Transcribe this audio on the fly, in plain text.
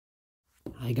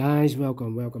Hi guys,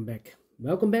 welcome back.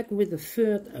 Welcome back with the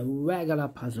third regular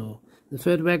puzzle. The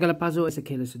third regular puzzle is a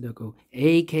Killer Sudoku,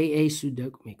 aka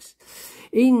Sudoku Mix.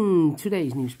 In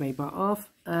today's newspaper of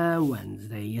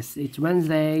Wednesday, yes, it's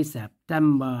Wednesday,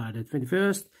 September the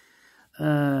 21st,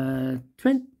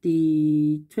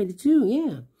 2022,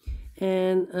 yeah.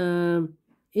 And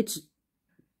it's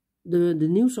the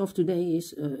news of today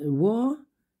is war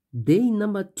day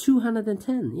number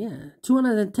 210, yeah.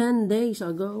 210 days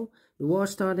ago, the war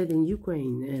started in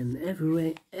Ukraine, and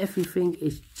everything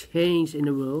is changed in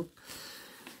the world.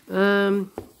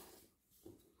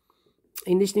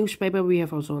 In this newspaper, we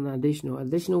have also an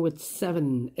additional with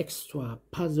 7 extra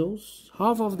puzzles.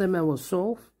 Half of them I will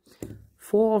solve,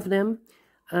 4 of them.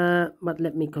 But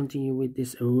let me continue with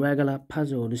this regular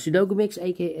puzzle, the Sudoku Mix,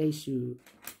 aka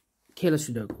Killer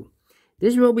Sudoku.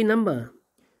 This will be number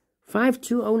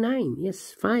 5209.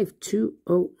 Yes,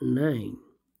 5209.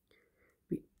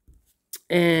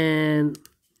 And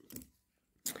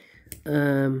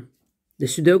the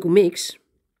Sudoku Mix,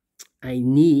 I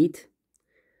need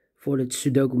for the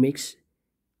Sudoku Mix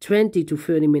 20 to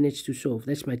 30 minutes to solve.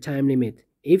 That's my time limit.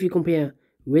 If you compare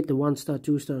with the 1 star,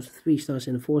 2 stars, 3 stars,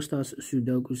 and 4 stars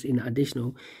Sudokus in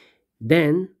additional,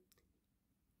 then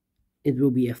it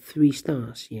will be a 3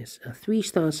 stars. Yes, a 3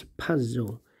 stars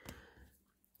puzzle.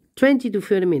 20 to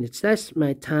 30 minutes. That's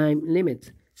my time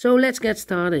limit. So let's get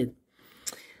started.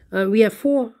 We have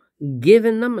 4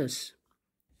 given numbers.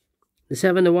 The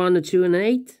 7, the 1, the 2, and the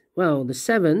 8. Well, the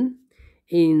 7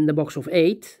 in the box of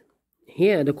 8.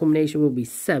 Here the combination will be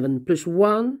 7 plus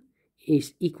 1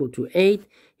 is equal to 8.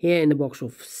 Here in the box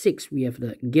of 6 we have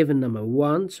the given number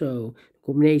 1. So the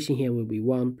combination here will be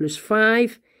 1 plus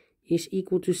 5 is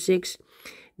equal to 6.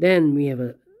 Then we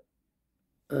have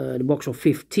the box of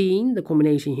 15. The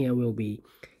combination here will be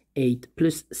 8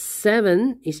 plus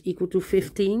 7 is equal to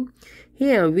 15.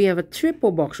 Here we have a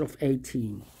triple box of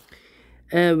 18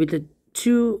 with the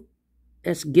 2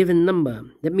 as given number.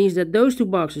 That means that those 2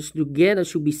 boxes together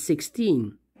should be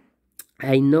 16.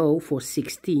 I know for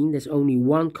 16 there's only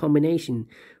one combination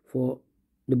for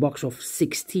the box of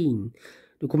 16.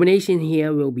 The combination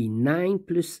here will be 9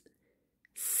 plus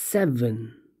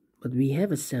 7. But we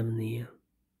have a 7 here.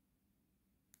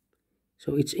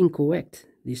 So it's incorrect,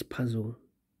 this puzzle.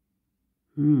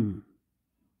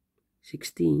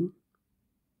 16.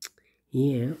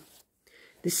 Yeah.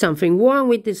 There's something wrong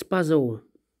with this puzzle.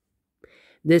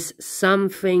 There's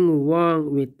something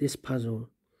wrong with this puzzle.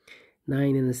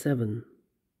 9 and a 7.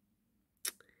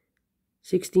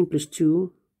 16 plus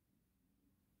 2.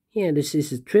 Yeah, this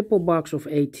is a triple box of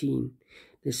 18.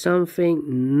 There's something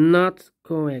not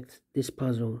correct, this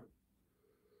puzzle.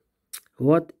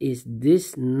 What is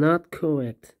this not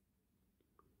correct?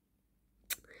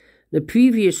 The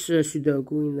previous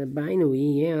Sudoku in the binary,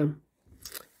 yeah,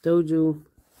 told you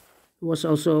was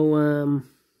also a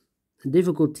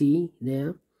difficulty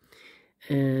there.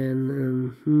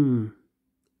 And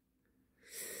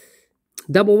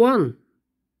double 1.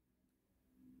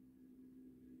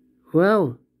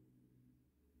 Well,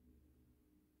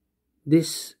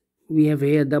 this we have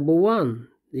here double 1.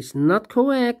 It's not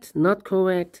correct, not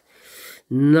correct,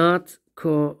 not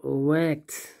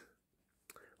correct.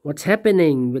 What's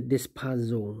happening with this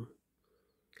puzzle?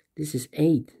 This is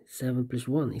 8. 7 plus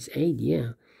 1 is 8,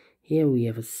 yeah. Here we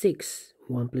have a 6.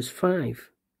 1 plus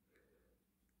 5.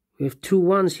 We have 2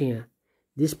 1s here.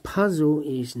 This puzzle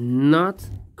is not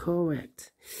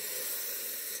correct.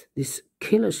 This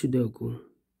Killer Sudoku.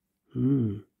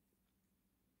 The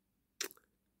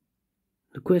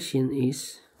question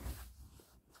is,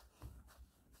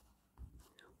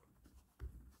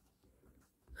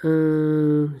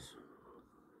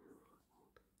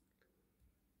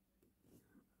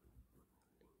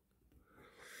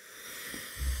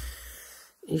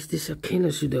 is this a Killer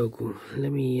Sudoku?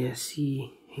 Let me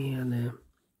see here the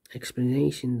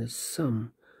explanation, the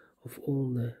sum of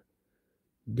all the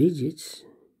digits.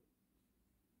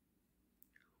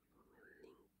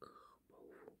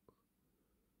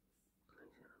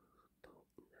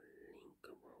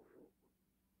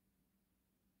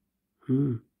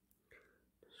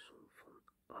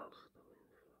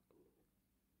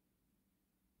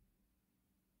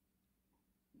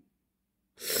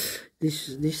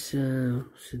 This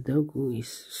Sudoku is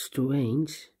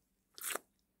strange.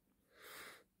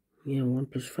 Yeah, 1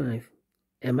 plus 5.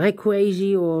 Am I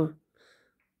crazy, or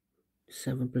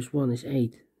 7 plus 1 is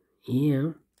 8?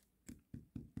 Yeah.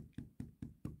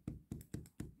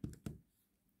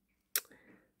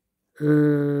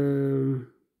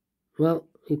 Well,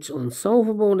 it's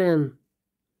unsolvable then.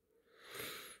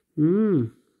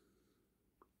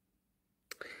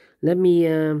 Let me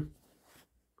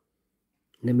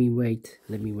Let me wait.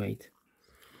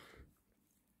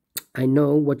 I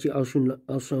know what you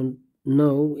also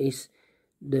know is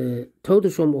the total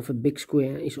sum of a big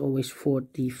square is always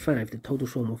 45. The total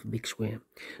sum of a big square.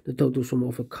 The total sum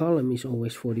of a column is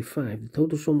always 45. The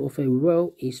total sum of a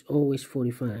row is always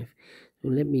 45. So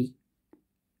let me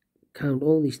count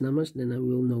all these numbers, then I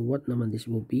will know what number this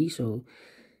will be. So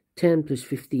 10 plus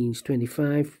 15 is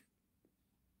 25,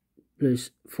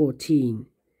 plus 14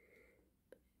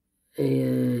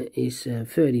 is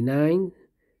 39.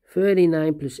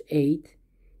 39 plus 8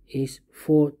 is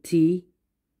 40.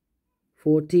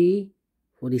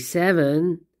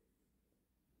 47.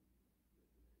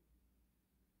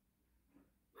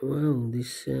 Wow,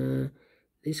 this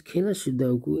Killer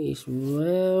Sudoku is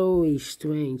very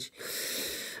strange.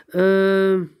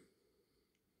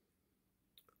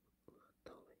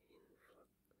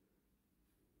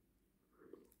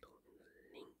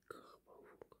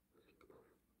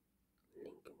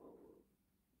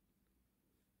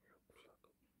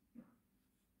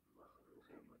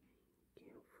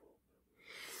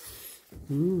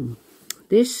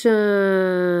 This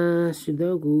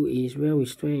Sudoku is very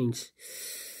strange.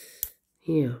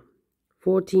 Here,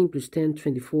 14 plus 10,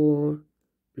 24,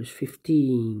 plus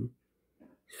 15,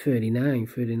 39.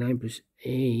 39 plus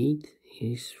 8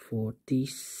 is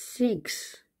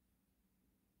 46.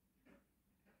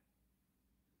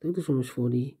 Total sum is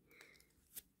 40.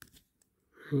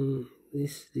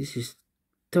 This is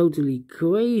totally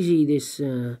crazy. This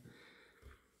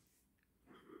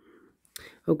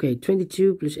okay,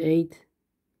 22 plus 8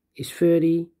 is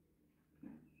 30,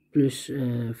 plus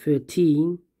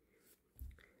 13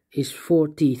 is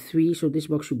 43, so this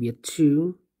box should be a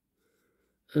 2.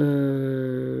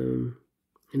 In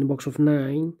the box of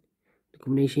 9, the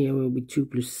combination here will be 2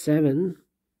 plus 7,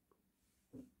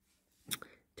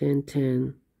 10,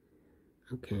 10,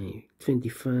 okay,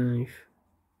 25.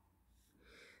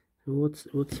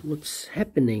 What's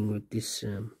happening with this?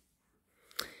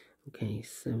 Okay,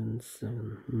 7,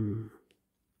 7.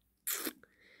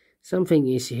 Something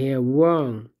is here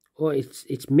wrong, or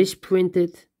it's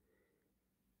misprinted.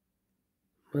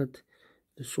 But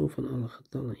de som van alle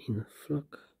getallen in het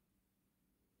vlak.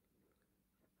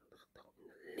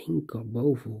 Linker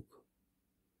bovenhoek.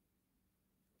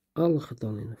 Alle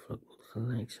getallen in het vlak moeten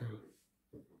gelijk zijn.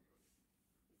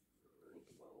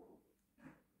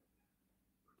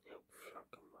 Elk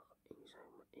vlak mag 1 zijn,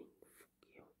 maar 1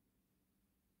 vakje.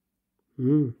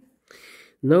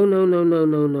 No.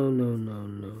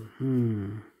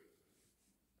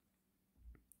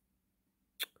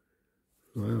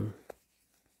 Wow.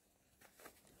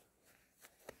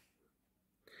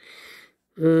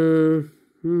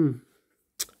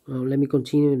 Well, let me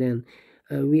continue then.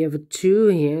 We have a 2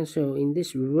 here, so in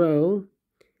this row,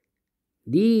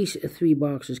 these 3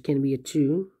 boxes can be a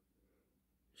 2.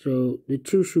 So the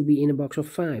 2 should be in a box of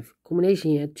 5.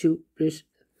 Combination here, 2 plus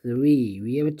 3.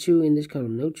 We have a 2 in this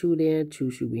column, no 2 there,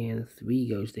 2 should be here, 3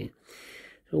 goes there.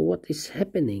 So what is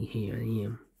happening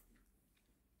here?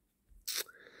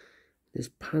 This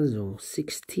puzzle,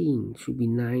 16 should be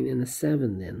 9 and a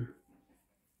 7 then.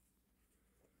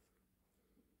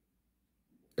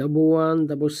 Double 1,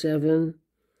 double 7.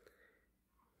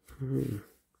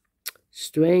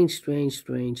 Strange.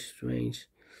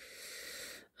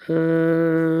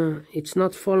 It's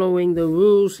not following the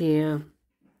rules here.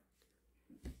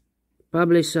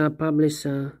 Publisher.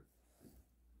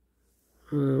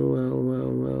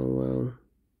 Well.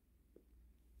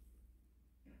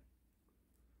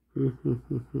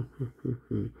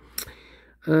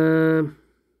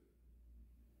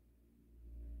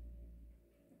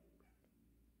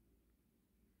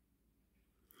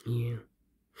 Yeah.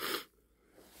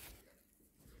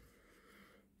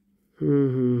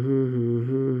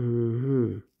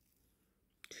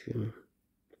 Sure.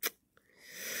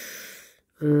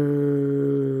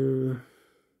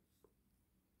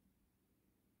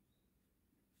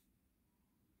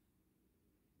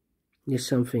 There's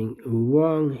something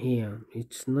wrong here.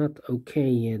 It's not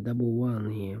okay here. Double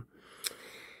 1 here.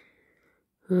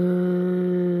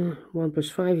 1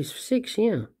 plus 5 is 6.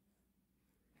 Yeah.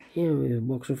 Here we have a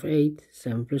box of 8.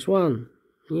 7 plus 1.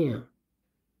 Yeah.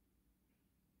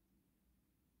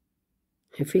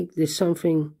 I think there's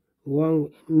something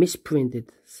wrong,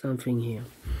 misprinted something here.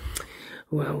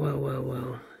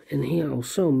 Well. And here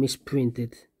also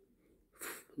misprinted.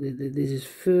 This is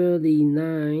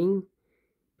 39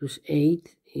 plus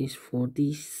 8 is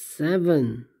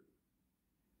 47.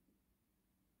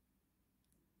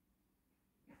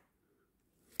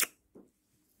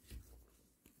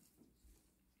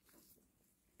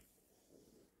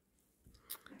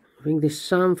 I think there's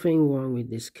something wrong with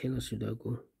this Killer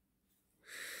Sudoku.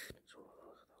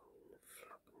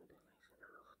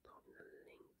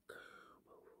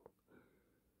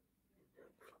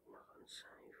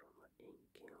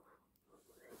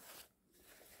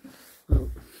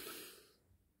 Well,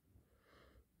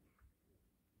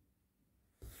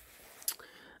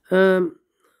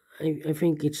 I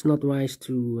think it's not wise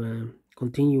to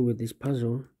continue with this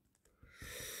puzzle.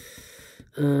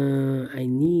 I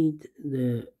need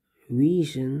the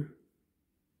reason.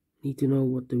 Need to know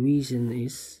what the reason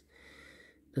is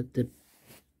that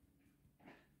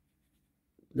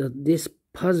this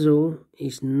puzzle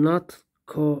is not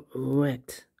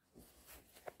correct.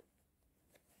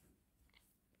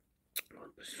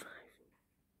 1 plus 5.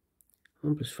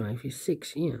 1 plus 5 is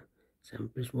 6, yeah. 7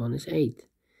 plus 1 is 8.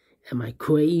 Am I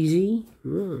crazy?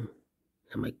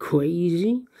 Am I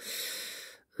crazy?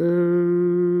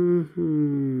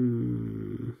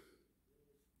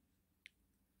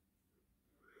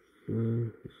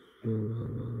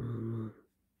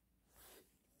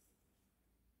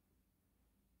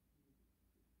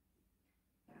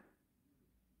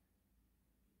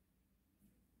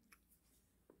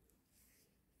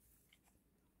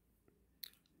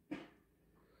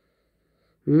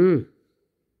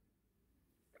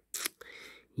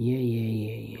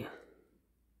 Yeah.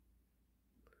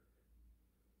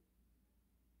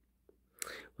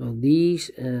 Well,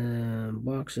 these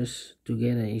boxes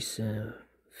together is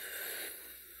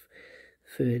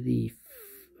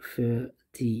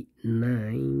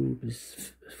 39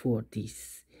 plus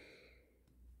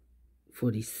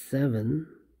 47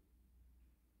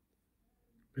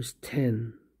 plus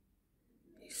 10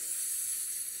 is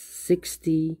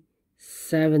 60,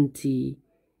 70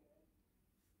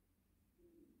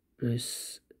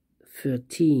 plus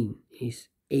 13 is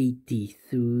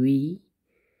 83.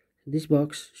 This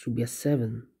box should be a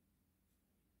 7.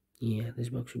 Yeah, this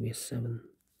box should be a 7.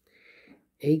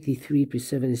 83 plus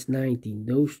 7 is 90.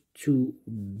 Those two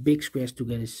big squares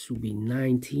together should be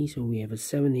 90. So we have a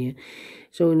 7 here.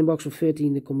 So in the box of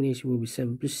 13, the combination will be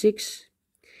 7 plus 6.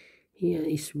 Here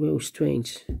is very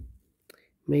strange.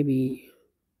 Maybe...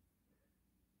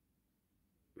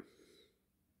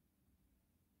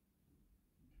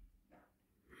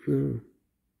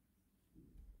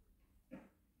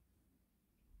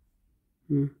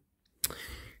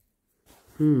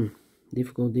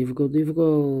 Difficult.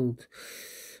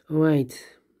 Alright.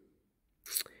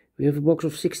 We have a box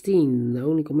of 16. The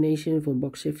only combination for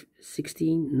box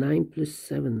 16, 9 plus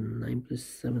 7. 9 plus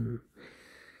 7.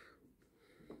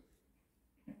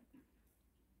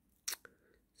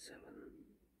 7.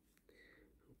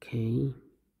 Okay.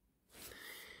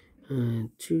 2,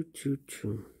 2,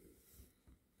 2.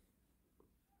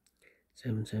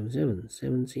 7, 7, 7.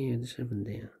 7 here, the 7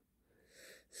 there.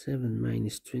 7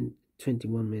 minus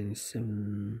 21 minus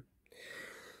 7.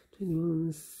 21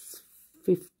 is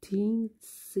 15,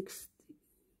 16.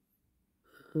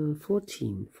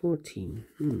 14.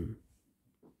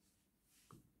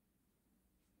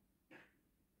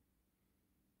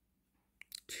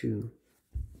 2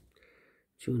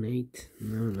 and 8.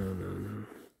 No.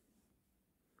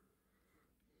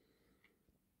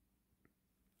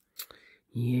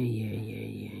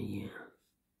 Yeah.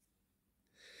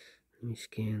 Let me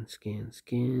scan.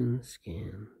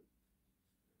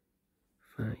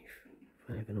 5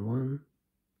 and a 1.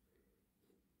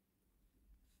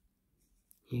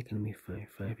 Here can be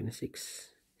 5 and a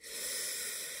 6.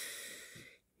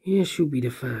 Here should be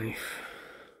the 5.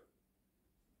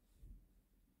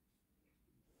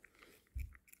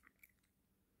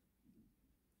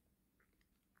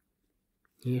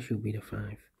 Here should be the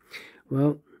 5.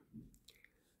 Well,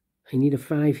 I need a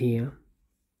 5 here.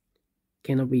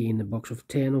 Cannot be in the box of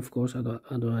 10, of course,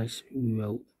 otherwise we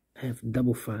will have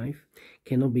double 5.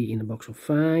 Cannot be in the box of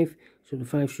 5, so the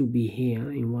 5 should be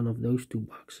here in one of those two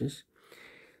boxes.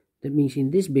 That means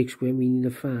in this big square we need a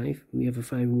 5. We have a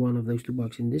 5 in one of those two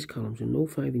boxes in this column, so no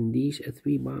 5 in these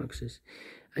 3 boxes.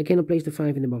 I cannot place the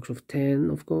 5 in the box of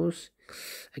 10, of course.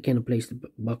 I cannot place the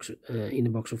box in the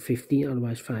box of 15,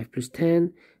 otherwise 5 plus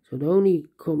 10. So the only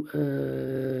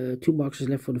 2 boxes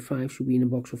left for the 5 should be in the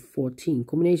box of 14.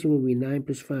 Combination will be 9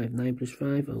 plus 5. 9 plus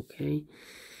 5, okay.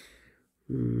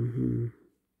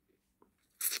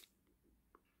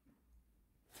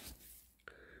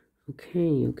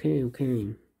 Okay.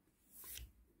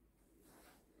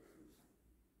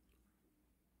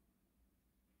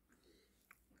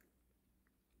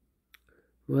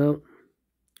 Well,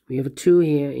 we have a 2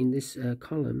 here in this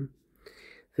column,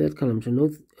 third column, so no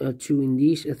 2 in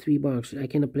these 3 boxes. I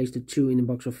cannot place the 2 in the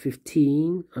box of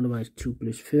 15, otherwise 2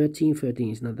 plus 13.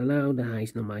 13 is not allowed. The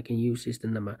highest number I can use is the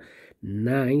number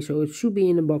 9, so it should be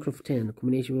in the box of 10. The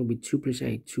combination will be 2 plus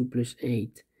 8. 2 plus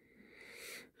 8.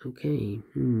 Okay.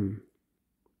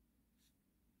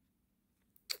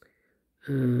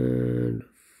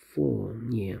 4,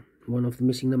 yeah. One of the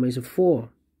missing numbers is a 4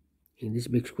 in this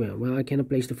big square. Well, I cannot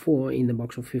place the 4 in the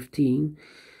box of 15.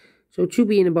 So it should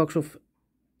be in the box of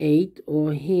 8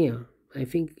 or here. I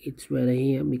think it's rather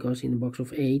here, because in the box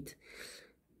of 8,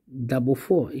 double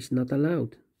 4 is not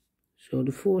allowed. So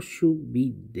the 4 should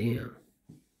be there.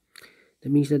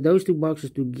 That means that those two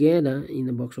boxes together in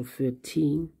the box of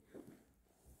 13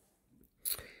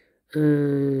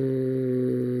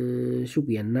 should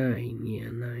be a 9. Yeah,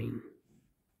 9.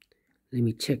 Let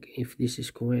me check if this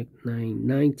is correct. 9,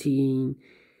 19.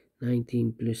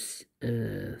 19 plus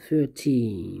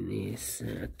 13 is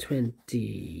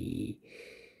 20.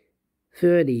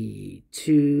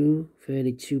 32.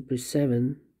 32 plus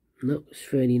 7. No, it's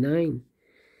 39.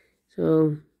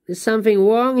 So there's something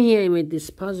wrong here with this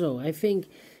puzzle. I think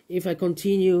if I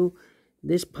continue,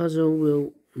 this puzzle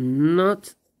will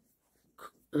not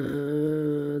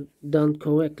done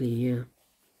correctly here.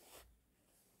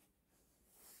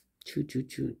 2, 2,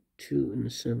 2, 2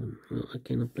 and 7. Well, I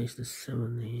cannot place the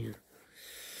 7 here.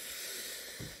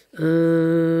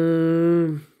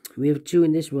 We have 2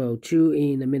 in this row, 2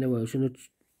 in the middle row. So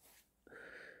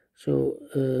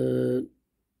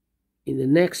in the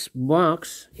next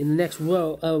box, in the next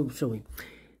row,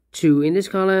 2 in this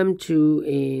column, 2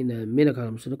 in the middle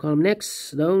column. So the column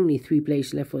next, the only 3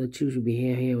 places left for the 2 should be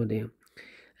here, here, or there.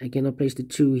 I cannot place the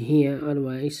 2 here,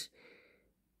 otherwise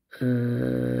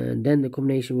then the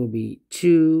combination will be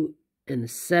 2 and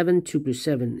 7. 2 plus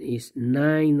 7 is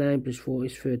 9. 9 plus 4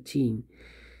 is 13.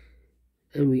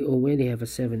 And we already have a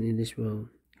 7 in this row.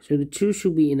 So the 2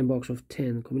 should be in the box of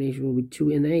 10. Combination will be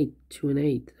 2 and 8. 2 and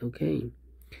 8. Okay.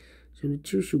 So the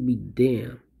 2 should be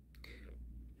there.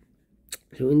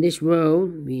 So in this row,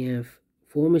 we have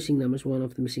 4 missing numbers. One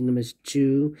of the missing numbers is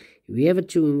 2. We have a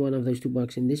 2 in one of those 2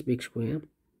 boxes in this big square.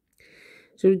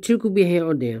 So the 2 could be here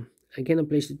or there. I cannot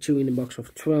place the 2 in the box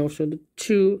of 12. So the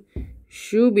 2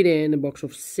 should be there in the box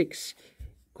of 6.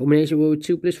 Combination will be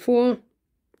 2 plus 4.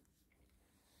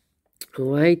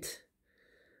 Alright.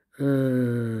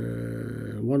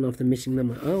 One of the missing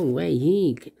numbers. Oh, wait,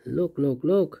 here. Look, look,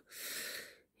 look.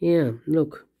 Yeah,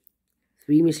 look.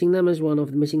 3 missing numbers. One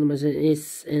of the missing numbers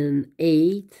is an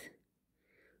 8.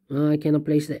 Well, I cannot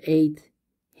place the 8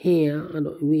 here.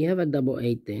 We have a double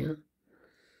 8 there.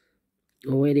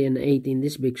 Already an 8 in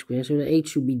this big square. So the 8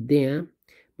 should be there.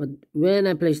 But when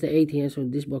I place the 8 here, so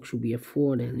this box should be a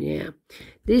 4 then. Yeah.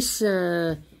 This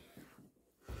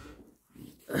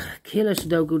Killer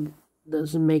Sudoku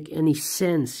doesn't make any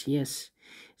sense. Yes.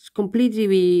 It's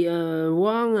completely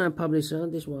wrong, publisher,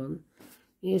 this one.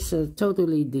 It's a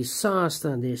totally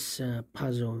disaster, this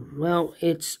puzzle. Well,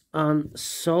 it's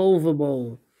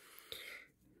unsolvable.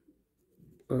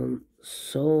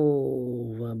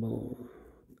 Unsolvable.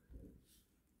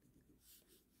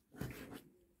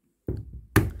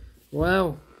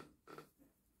 Well,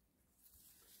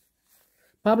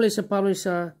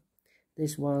 publisher,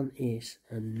 this one is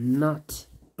not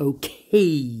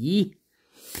okay.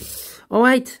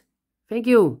 Alright, thank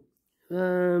you.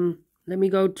 Let me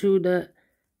go to the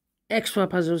extra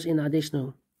puzzles in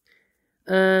additional.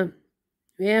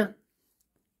 Yeah,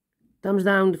 thumbs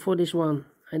down for this one.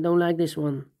 I don't like this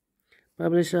one.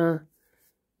 Publisher,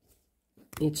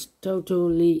 it's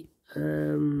totally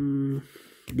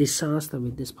disaster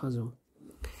with this puzzle.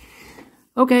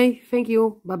 Okay, thank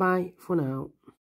you. Bye bye for now.